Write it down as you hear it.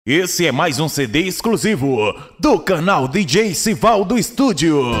Esse é mais um CD exclusivo do canal DJ Sivaldo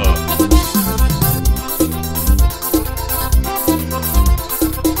Estúdio.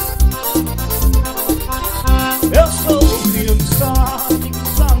 Eu sou o filho do sol, que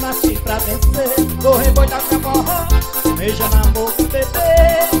só nasci pra vencer. Correr, boi da forró, beija na boca,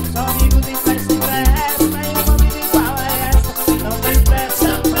 bebê. Só amigo de festa e pressa, nenhuma vida igual a essa. Não tem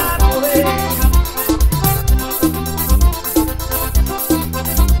pressa pra morrer.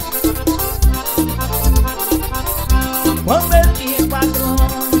 Quando eu tinha 4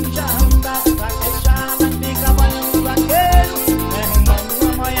 anos, já andava vaquejada, ficava olhando vaqueiro, derrumando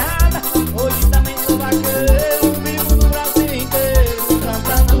uma moiada. Hoje também sou vaqueiro, vivo no Brasil inteiro,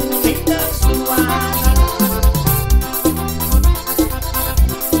 cantando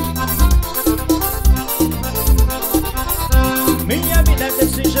INTENÇÃO. Minha vida é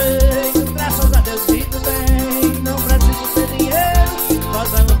desse jeito, graças a Deus vivo bem. Não preciso ter dinheiro,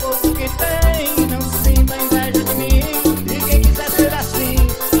 gozando o pouco que tem. Não sinta inveja de mim, e quem quiser ser assim,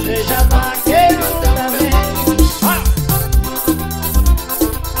 seja vaqueiro também.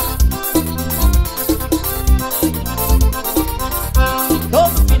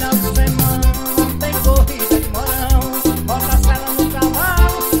 Todo final de semana tem corrida de morão. Bota a sela no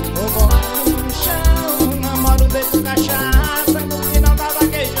cavalo, vou borrando no chão. Namoro beijo cachaça, no final da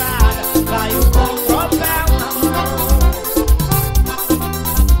vaquejada caiu com o troféu na mão.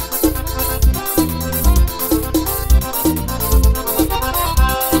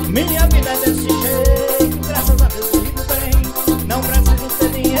 Minha vida é desse jeito, graças a Deus vivo bem. Não preciso ter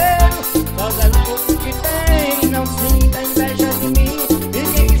dinheiro, só zero o pouco que tem. Não sinta inveja de mim, e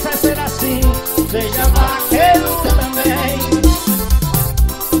quem quiser ser assim, seja vaqueiro também.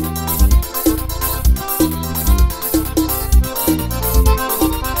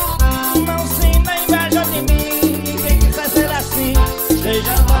 Não sinta inveja de mim, e quem quiser ser assim,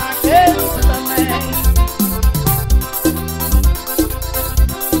 seja vaqueiro também.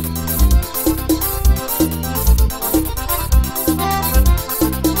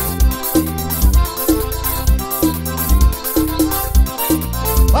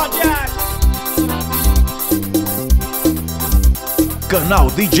 Canal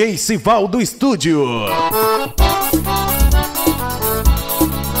DJ Sivaldo Estúdio.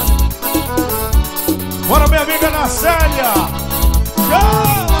 Bora, minha amiga Nacélia,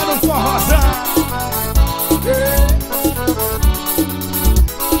 chama no forrozão.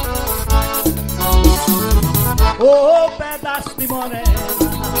 Ô pedaço de morena,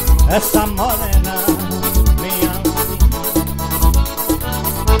 essa morena, minha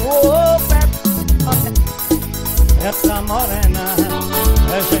ô pedaço, essa morena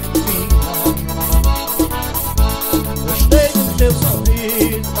é gente fina. Gostei do teu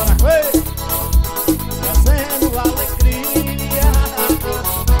sorriso, bora ver, trazendo alegria.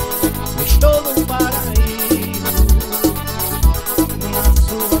 Estou no paraíso, na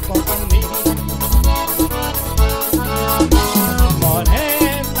sua companhia.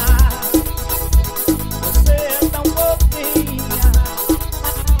 Morena, você é tão fofinha.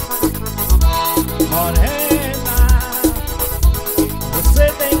 Morena, você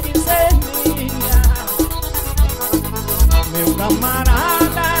tem que ser minha. Meu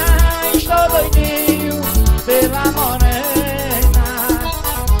camarada, estou doidinho pela morena.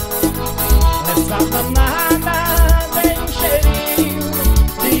 Essa danada tem um cheirinho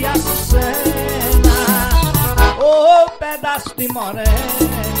de açucena. Ô pedaço de morena.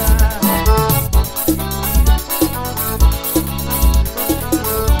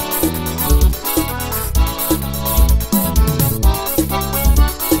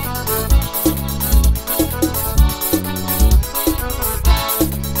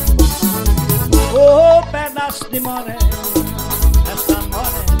 Ô pedaço de morena, essa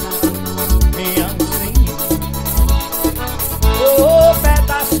morena, minha ancinha. Ô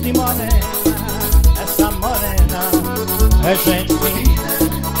pedaço de morena, essa morena é gente fina.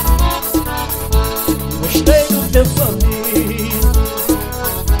 Gostei do teu sorriso,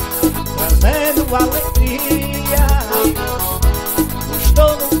 trazendo alegria.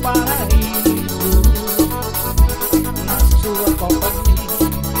 Estou no paraíso, na sua companhia.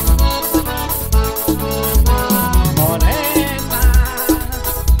 Morena,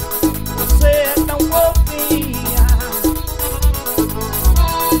 você é tão fofinha.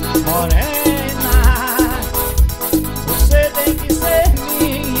 Morena, você tem que ser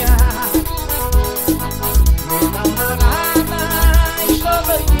minha. Meu namorada, estou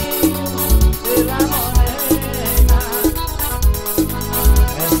doidinho pela morena.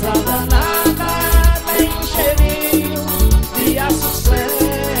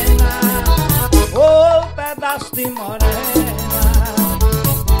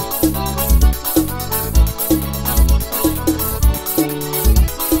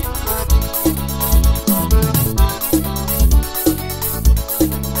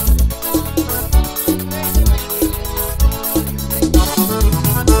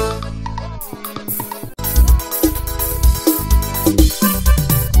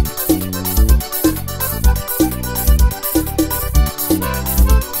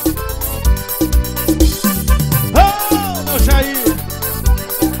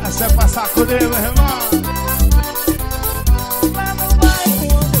 sacudir, meu irmão. Lá no bairro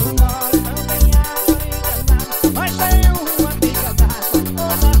onde eu moro não tem água encanada, mas tem uma amiga d'água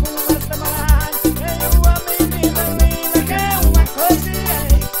toda rua semanal. Tem uma menina linda que é uma coisinha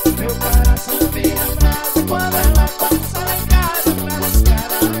aí. Meu coração vira brasa quando ela passa lá em casa pra buscar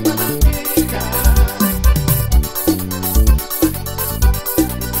a água da pica.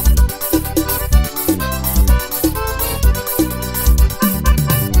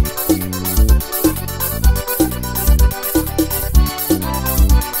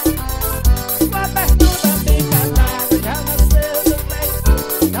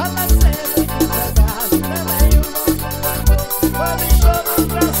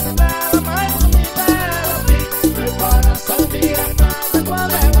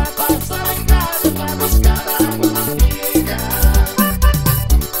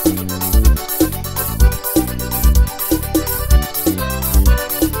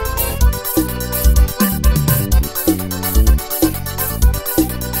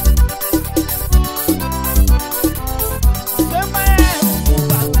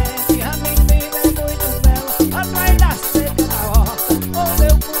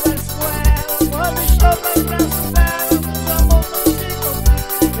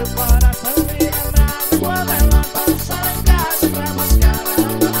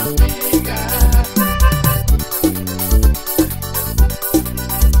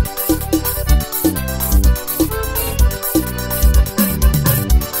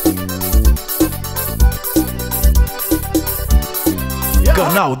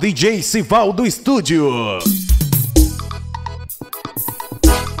 Canal DJ Sivaldo Estúdio.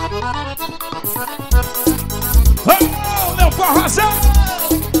 Oh, meu forrozão!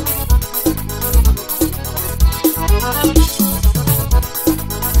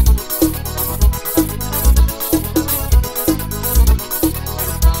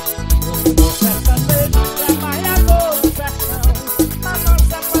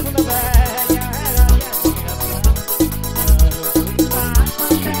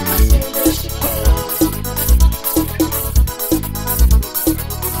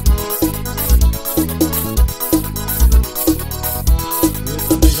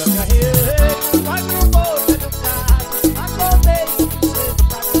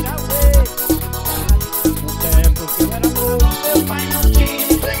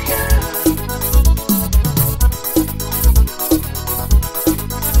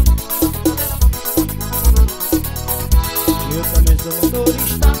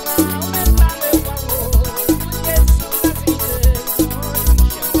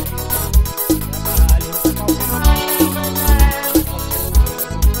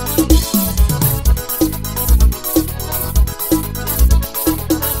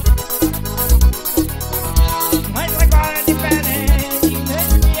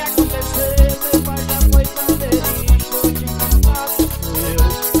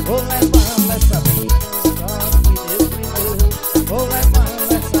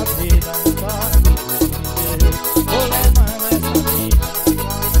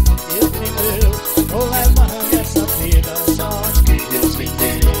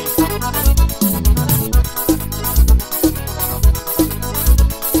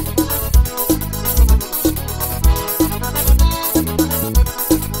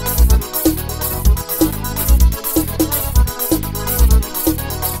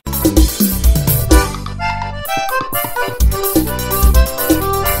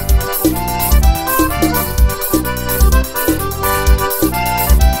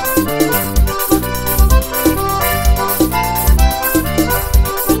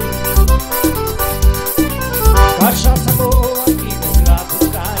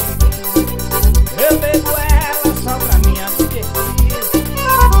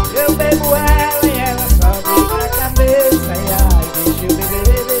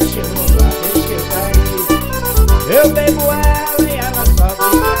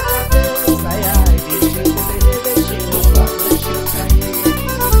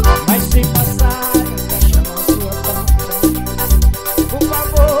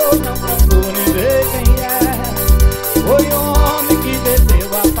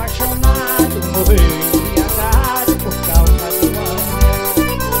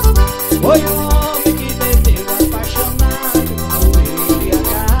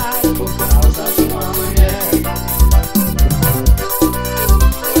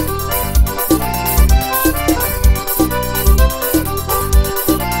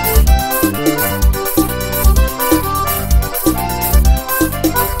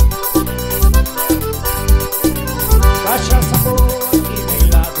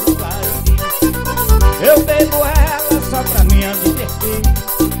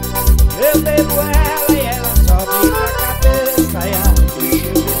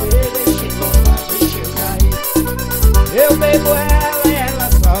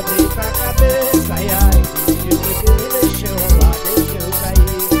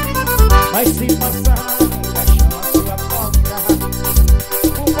 Vai se passar um caixão na sua porta.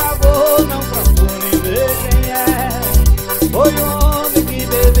 Por favor, não procure ver quem é. Foi um homem que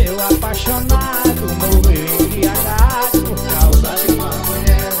bebeu apaixonado, morreu embriagado por causa de uma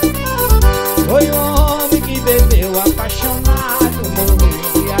mulher. Foi um homem que bebeu apaixonado, morreu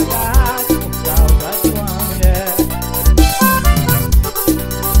embriagado por causa de uma mulher.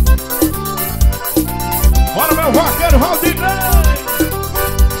 Bora, meu vaqueiro Valdinei!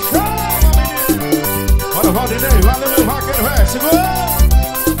 Chama, menino! Bora, Valdinei! Valeu, meu vaqueiro, velho! Segura!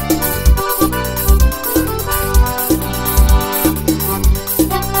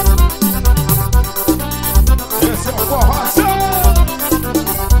 Esse é o forrozão!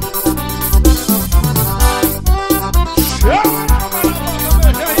 Chama,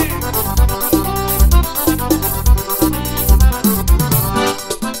 meu Jair!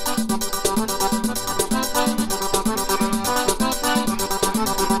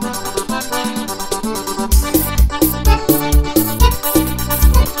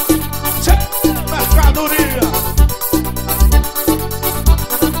 Mercadoria!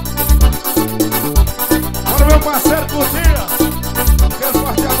 Bora, meu parceiro, curtir! Aquele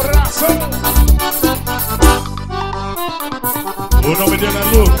forte abraço! O nome dele é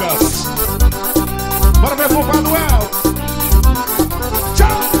Lucas. Bora, meu compadre El.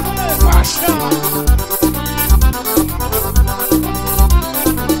 Tchau, paixão!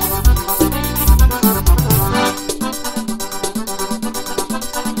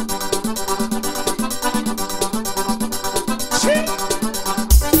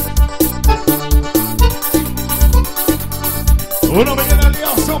 O nome dele é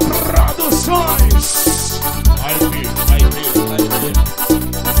Nelson Produções. Vai vir.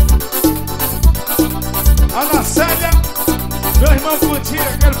 Ana Célia, meu irmão Cutia,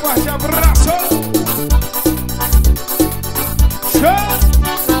 aquele forte abraço. Show!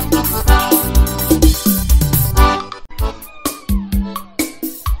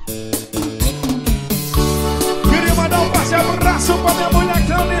 Queria mandar um forte abraço pra minha mulher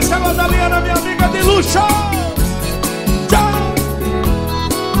Claudícia Madalena, minha amiga de luxo.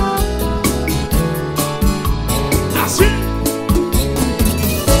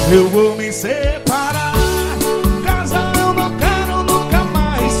 Eu vou me separar, casa eu não quero nunca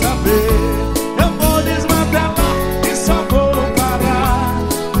mais saber. Eu vou desmantelar e só vou parar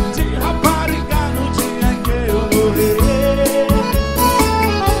de rapariga no dia em que eu morrer.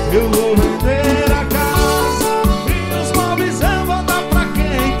 Eu vou vender a casa e os móveis eu vou dar pra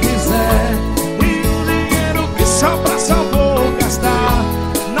quem quiser. E o dinheiro que sobra só vou gastar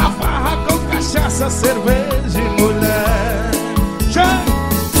na farra com cachaça, cerveja e mulher.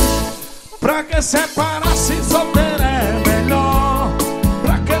 Pra que separar se solteiro é melhor?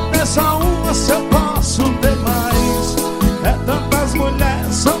 Pra que ter só uma se eu posso ter mais? É tantas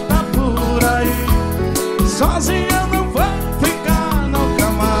mulheres soltas por aí, sozinha não vai ficar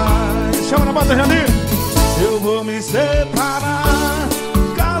nunca mais. Chama na bota, Jandir. Eu vou me separar,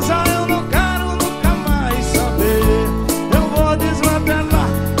 casa eu não quero nunca mais saber. Eu vou desmantelar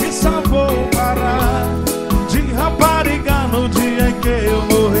e só vou parar de rapariga no dia em que eu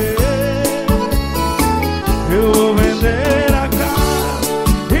morrer. Eu vou vender a casa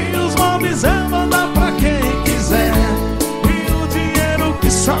e os móveis eu vou dar pra quem quiser. E o dinheiro que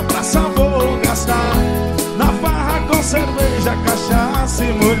sobra só vou gastar na farra com cerveja, cachaça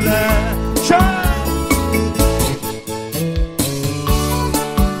e mulher.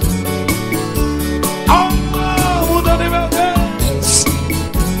 Oh, mudando, meu Deus!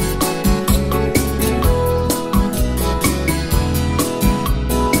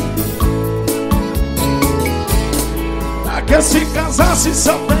 Que se casasse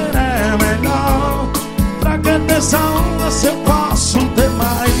solteiro é melhor. Pra que ter só uma se eu posso ter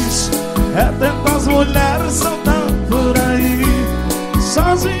mais? É tantas mulheres soltando por aí,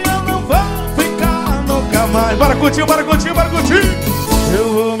 sozinha não vou ficar nunca mais. Bora curtir, bora curtir, bora curtir.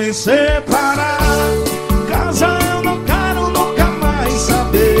 Eu vou me separar, casa eu não quero nunca mais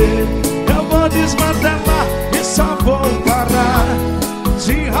saber. Eu vou desmantelar e só vou parar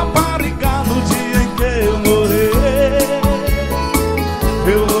de rapariga no dia em que eu morrer.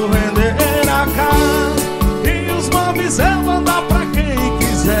 Eu vou vender a casa e os móveis eu vou dar pra quem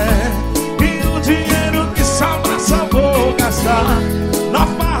quiser. E o dinheiro que sobra só vou gastar na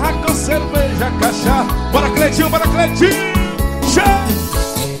farra com cerveja, cachaça. Bora, Cleitinho, bora, Cleitinho!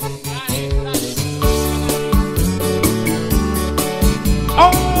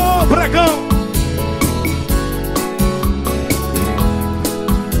 Oh, Bregão!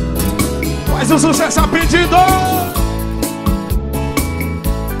 Faz o sucesso a pedido!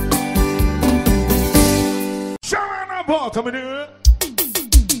 Chama na boca, menino!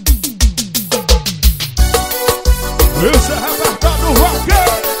 Esse é repertório do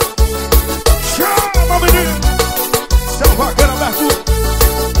vaqueiro. Chama, menino. Seu vaqueiro aberto.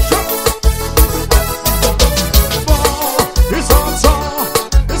 Chama. Bom, e solta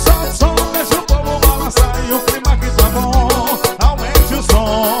o som, deixa o povo balançar e o clima que tá bom. Aumente o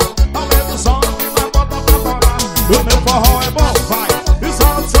som que vai botar pra torar. O meu forró é bom, vai. E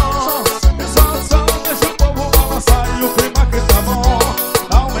solta o som, deixa o povo balançar e o clima que tá bom.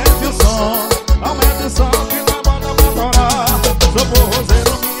 Aumente o som que vai botar pra torar. Sou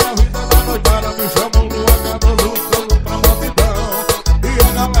forrozeiro, minha vida da noitada, me chamam do ARCADO-BA, pra multidão. E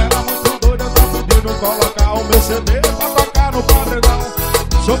a galera muito doida tá pedindo colocar o meu CD pra tocar no paredão.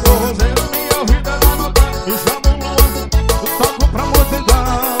 Sou forrozeiro, minha vida da noitada, me chamam do toco pra multidão.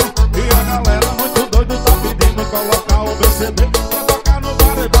 E a galera muito doida tá pedindo colocar o meu CD pra tocar no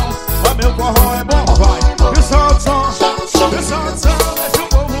paredão. Mas meu forró é bom, vai. E solta o som, deixa o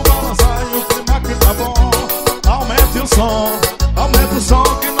povo balançar e o clima que tá bom. Aumente o som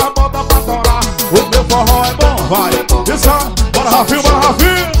que nós bota pra torar. O meu forró é bom, vai. E só, bora Rafinho, bora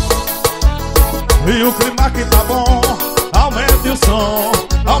Rafinho. E o clima que tá bom. Aumente o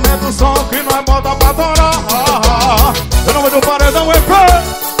som que nós bota pra torar. Em nome do paredão EP.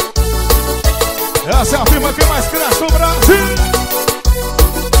 Essa é a firma que mais cresce no Brasil.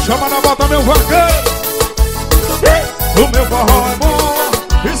 Chama na bota meu vaqueiro. O meu forró é bom.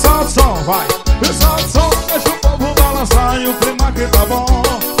 E solta o som, vai. E solta o som, deixa o povo balançar e o clima que tá bom.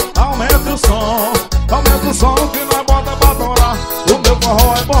 Aumente o som que nós bota pra torar. O meu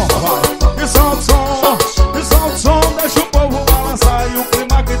forró é bom, vai. E solta o som, deixa o povo balançar e o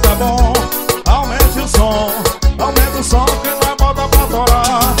clima que tá bom. Aumente o som que nós bota pra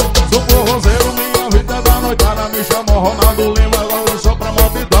torar. Sou forrozeiro, minha vida da noitada, me chamou Ronaldo Lima, agora eu sou pra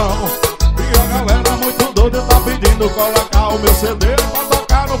multidão. E a galera muito doida tá pedindo colocar o meu CD pra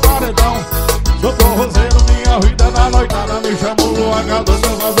tocar no paredão. Sou forrozeiro, minha vida da noitada, me chamou do ARCADO-BA,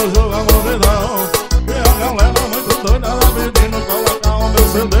 eu faço o jogo a multidão. E a galera muito doida tá pedindo colocar o meu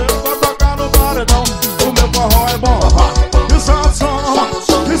CD pra tocar no paredão. O meu forró é bom, vai. E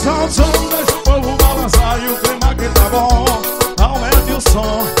solta o som, deixa o povo balançar e o clima que tá bom. Aumente o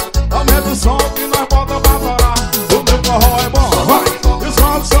som que nós bota pra torar. O meu forró é bom, vai. E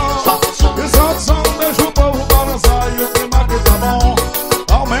solta o som, deixa o povo balançar e o clima que tá bom.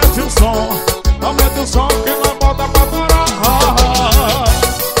 Aumente o som que nós bota pra torar.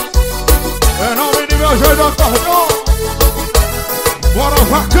 Em nome de meu jeito do acordeon. Bora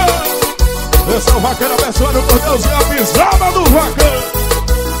vaqueiro. Esse é o vaqueiro abençoado por Deus e a pisada do vaqueiro.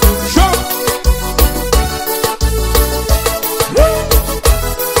 Chama.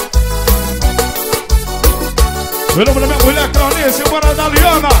 Meu nome da minha mulher Clarice, bora da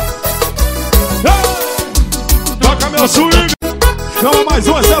Liana. Toca meu swing. Chama mais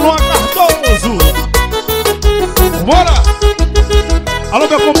um, esse é Luan Cardoso. Bora. Alô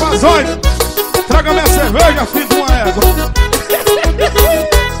meu compadre, traga minha cerveja, filho de uma égua.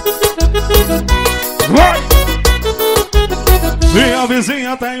 Vai. Minha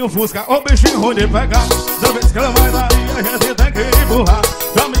vizinha tem um Fusca, o bichinho ruim de pegar. Toda vez que ela vai daí, a gente tem que empurrar.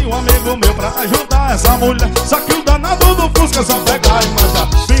 Chamei um amigo meu pra ajudar essa mulher, só que o danado do Fusca só pegar e marchar.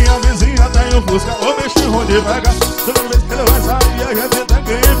 Minha vizinha tem um Fusca, o bichinho ruim de pegar. Toda vez que ela vai sair, a gente tem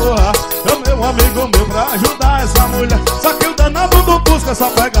que empurrar. Chamei um amigo meu pra ajudar essa mulher, só que o danado do Fusca só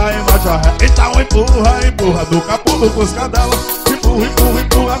pegar e marchar. Então empurra no capô do Fusca dela.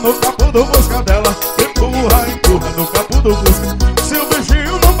 Empurra no capô do Fusca dela. Empurra no capô do Fusca. Se o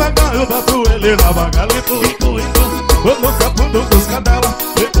bichinho não pegar, eu boto ele na vaga. Empurra no capô do Fusca dela.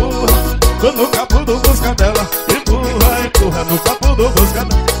 Empurra no capô do Fusca dela. Empurra no capô do Fusca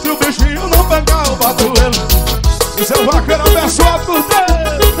dela. Se o bichinho não pegar, eu boto ele. E seu vaqueiro abençoado por Deus.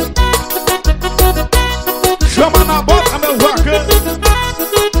 Chama na bota, meu vaqueiro.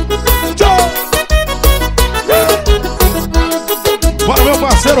 Bora, meu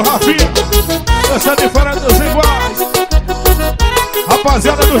parceiro Rafinha. Essa é diferente dos iguais.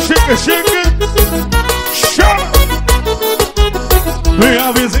 Rapaziada do Chique Chique. Chama.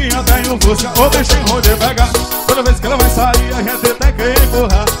 Minha vizinha tem um Fusca, o bichinho ruim de pegar. Toda vez que ela vai sair, a gente tem que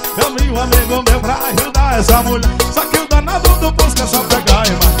empurrar. Chamei um amigo meu pra ajudar essa mulher, só que o danado do Fusca só pegar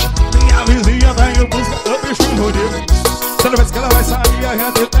e marchar. Minha vizinha tem um Fusca, o bichinho ruim de pegar. Toda vez que ela vai sair, a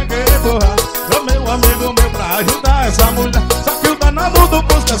gente tem que empurrar. Chamei um amigo meu pra ajudar essa mulher, só que o danado do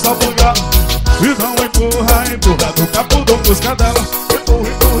Fusca só pegar. Então empurra no capô do Fusca dela.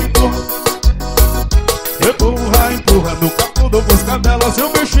 Empurra no capô do Fusca dela. Se o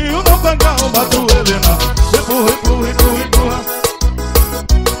bichinho não pegar, eu bato ele na.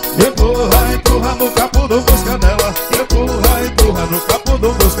 Empurra no capô do Fusca dela. Empurra no capô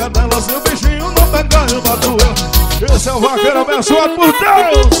do Fusca dela. Se o bichinho não pegar, eu bato ele. Esse é o vaqueiro abençoado por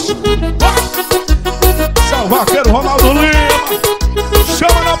Deus. Esse é o vaqueiro Ronaldo Lima.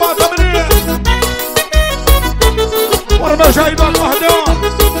 Chama na bota, menina. Bora, meu Jair do acordeon.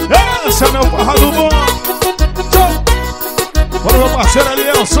 Esse é meu parrado bom. Bora, meu parceiro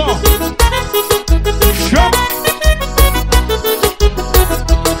Elielson. Chama.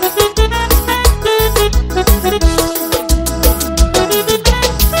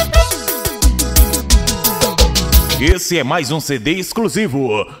 Esse é mais um CD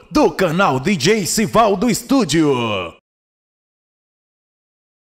exclusivo do canal DJ Sival do Estúdio.